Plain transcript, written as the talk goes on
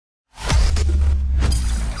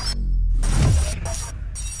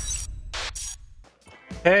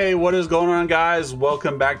Hey, what is going on, guys?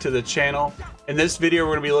 Welcome back to the channel. In this video,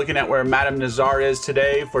 we're going to be looking at where Madam Nazar is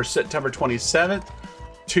today for September 27th,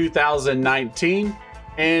 2019.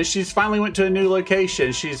 And she's finally went to a new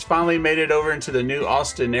location. She's finally made it over into the new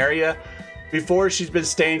Austin area. Before, she's been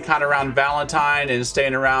staying kind of around Valentine and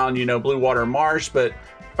staying around, Blue Water Marsh, but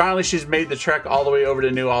finally she's made the trek all the way over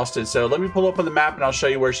to New Austin. So let me pull up on the map and I'll show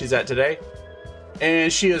you where she's at today.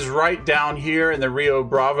 And she is right down here in the Rio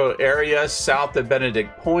Bravo area, south of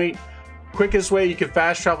Benedict Point. Quickest way you can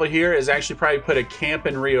fast travel here is actually probably put a camp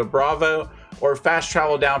in Rio Bravo or fast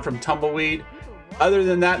travel down from Tumbleweed. Other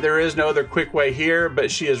than that, there is no other quick way here,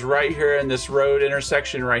 but she is right here in this road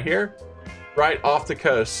intersection right here, right off the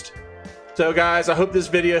coast. So guys, I hope this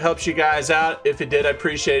video helps you guys out. If it did, I'd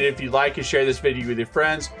appreciate it if you like and share this video with your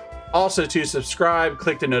friends. Also, to subscribe,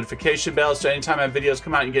 click the notification bell so anytime my videos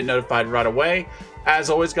come out, you get notified right away. As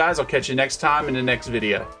always, guys, I'll catch you next time in the next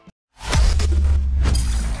video.